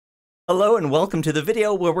Hello and welcome to the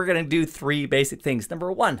video where we're going to do three basic things.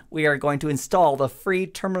 Number one, we are going to install the free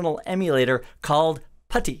terminal emulator called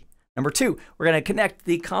PuTTY. Number two, we're going to connect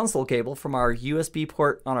the console cable from our USB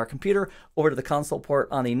port on our computer over to the console port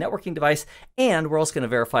on the networking device, and we're also going to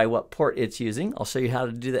verify what port it's using. I'll show you how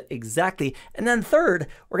to do that exactly. And then third,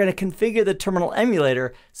 we're going to configure the terminal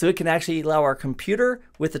emulator so it can actually allow our computer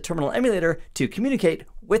with the terminal emulator to communicate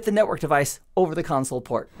with the network device over the console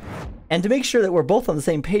port. And to make sure that we're both on the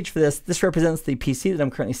same page for this, this represents the PC that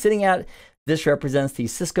I'm currently sitting at. This represents the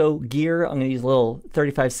Cisco gear. I'm going to use a little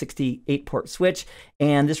 3560 8-port switch,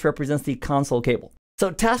 and this represents the console cable.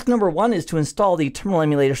 So task number one is to install the terminal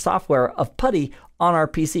emulator software of PuTTY on our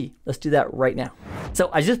PC. Let's do that right now. So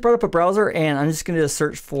I just brought up a browser, and I'm just going to do a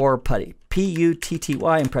search for PuTTY,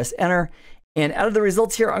 P-U-T-T-Y, and press enter. And out of the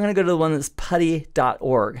results here, I'm going to go to the one that's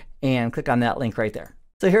putty.org and click on that link right there.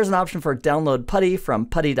 So here's an option for download PuTTY from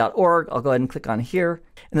putty.org. I'll go ahead and click on here.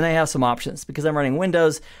 And then I have some options. Because I'm running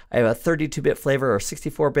Windows, I have a 32-bit flavor or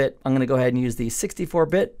 64-bit. I'm going to go ahead and use the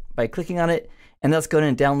 64-bit by clicking on it. And that's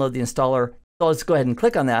going to download the installer. So let's go ahead and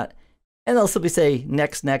click on that. And I'll simply say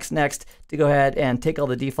next, next, next to go ahead and take all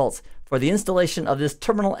the defaults for the installation of this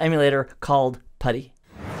terminal emulator called PuTTY.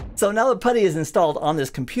 So now that PuTTY is installed on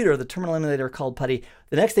this computer, the terminal emulator called PuTTY,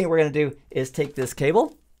 the next thing we're going to do is take this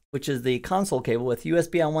cable, which is the console cable with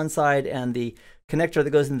USB on one side and the connector that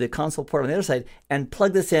goes into the console port on the other side, and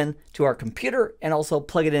plug this in to our computer and also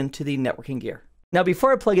plug it into the networking gear. Now,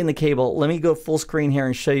 before I plug in the cable, let me go full screen here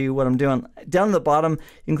and show you what I'm doing. Down at the bottom,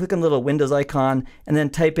 you can click on the little Windows icon and then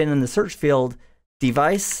type in the search field,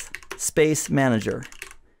 Device Space Manager,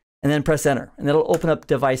 and then press enter, and that'll open up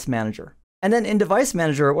Device Manager. And then in Device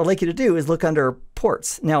Manager, what I'd like you to do is look under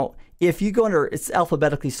ports. Now, if you go under, it's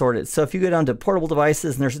alphabetically sorted. So if you go down to portable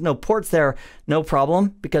devices and there's no ports there, no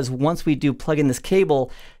problem, because once we do plug in this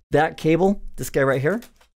cable, that cable, this guy right here,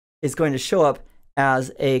 is going to show up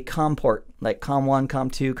as a COM port, like COM1,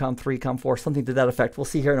 COM2, COM3, COM4, something to that effect. We'll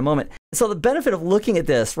see here in a moment. So the benefit of looking at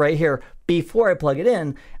this right here, before I plug it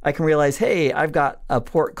in, I can realize, hey, I've got a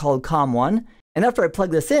port called COM1. And after I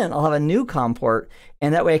plug this in, I'll have a new COM port,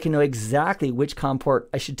 and that way I can know exactly which COM port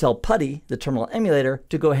I should tell PuTTY, the terminal emulator,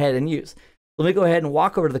 to go ahead and use. Let me go ahead and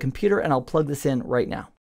walk over to the computer, and I'll plug this in right now.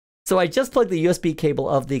 So I just plugged the USB cable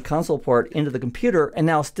of the console port into the computer, and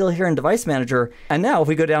now still here in Device Manager. And now if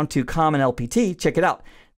we go down to COM and LPT, check it out.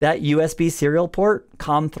 That USB serial port,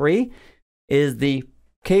 COM3, is the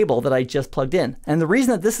cable that I just plugged in. And the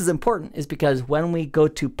reason that this is important is because when we go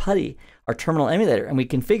to PuTTY, our terminal emulator, and we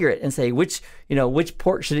configure it and say which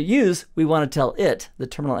port should it use, we want to tell it, the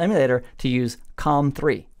terminal emulator, to use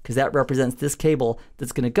COM3, because that represents this cable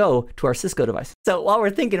that's going to go to our Cisco device. So while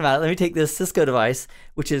we're thinking about it, let me take this Cisco device,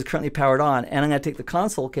 which is currently powered on, and I'm going to take the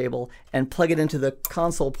console cable and plug it into the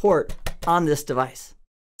console port on this device.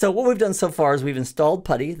 So what we've done so far is we've installed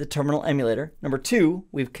PuTTY, the terminal emulator. Number two,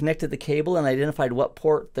 we've connected the cable and identified what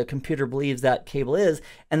port the computer believes that cable is.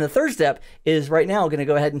 And the third step is right now going to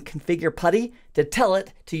go ahead and configure PuTTY to tell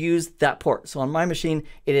it to use that port. So on my machine,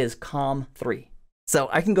 it is COM3. So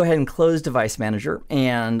I can go ahead and close Device Manager,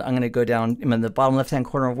 and I'm going to go down in the bottom left-hand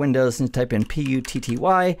corner of Windows and type in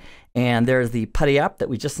PUTTY, and there's the PuTTY app that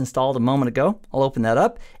we just installed a moment ago. I'll open that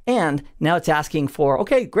up, and now it's asking for,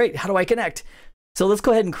 okay, great, how do I connect? So let's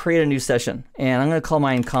go ahead and create a new session, and I'm going to call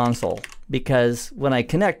mine console, because when I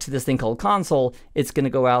connect to this thing called console, it's going to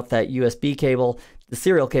go out that USB cable, the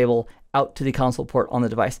serial cable, out to the console port on the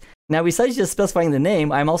device. Now, besides just specifying the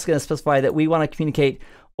name, I'm also going to specify that we want to communicate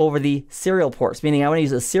over the serial ports, meaning I want to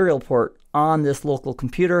use a serial port on this local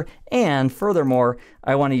computer, and furthermore,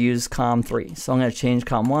 I want to use COM3. So I'm going to change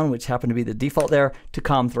COM1, which happened to be the default there, to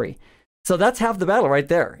COM3. So that's half the battle right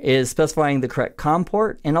there, is specifying the correct COM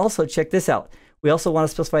port, and also check this out. We also want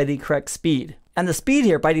to specify the correct speed. And the speed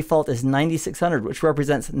here by default is 9600, which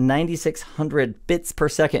represents 9600 bits per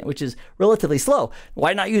second, which is relatively slow.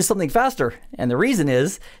 Why not use something faster? And the reason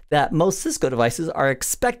is that most Cisco devices are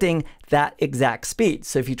expecting that exact speed.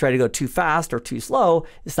 So if you try to go too fast or too slow,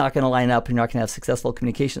 it's not going to line up and you're not going to have successful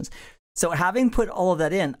communications. So having put all of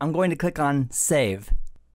that in, I'm going to click on Save.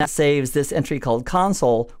 That saves this entry called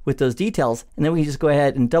Console with those details. And then we can just go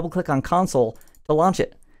ahead and double click on Console to launch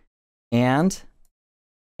it. And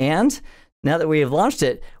now that we have launched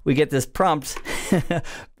it, we get this prompt.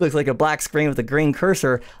 Looks like a black screen with a green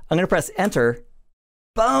cursor. I'm going to press enter.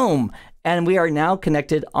 Boom! And we are now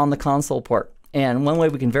connected on the console port. And one way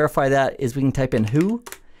we can verify that is we can type in who.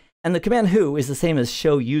 And the command who is the same as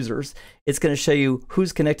show users. It's going to show you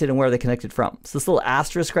who's connected and where they connected from. So this little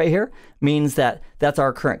asterisk right here means that that's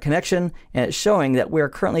our current connection. And it's showing that we're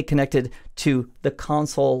currently connected to the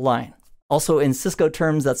console line. Also in Cisco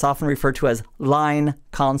terms, that's often referred to as line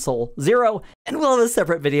console 0, and we'll have a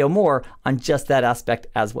separate video more on just that aspect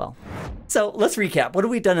as well. So let's recap. What have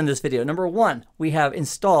we done in this video? Number 1, we have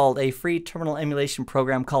installed a free terminal emulation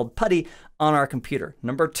program called PuTTY on our computer.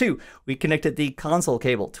 Number 2, we connected the console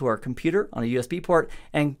cable to our computer on a USB port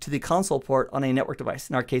and to the console port on a network device.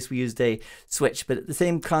 In our case, we used a switch, but the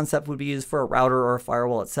same concept would be used for a router or a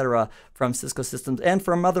firewall, etc., from Cisco systems and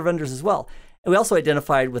from other vendors as well. And we also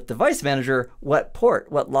identified with Device Manager what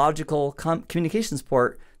port, what logical communications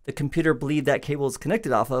port the computer believed that cable is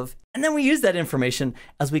connected off of. And then we used that information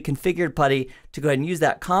as we configured PuTTY to go ahead and use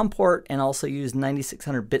that COM port and also use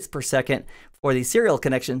 9600 bits per second for the serial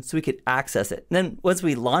connection so we could access it. And then once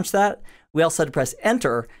we launched that, we also had to press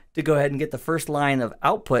enter to go ahead and get the first line of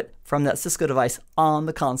output from that Cisco device on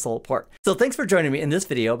the console port. So thanks for joining me in this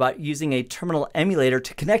video about using a terminal emulator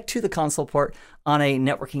to connect to the console port on a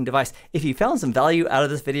networking device. If you found some value out of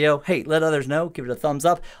this video, hey, let others know, give it a thumbs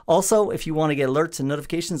up. Also, if you want to get alerts and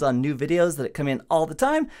notifications on new videos that come in all the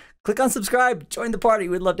time, click on subscribe, join the party.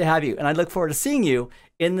 We'd love to have you. And I look forward to seeing you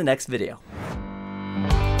in the next video.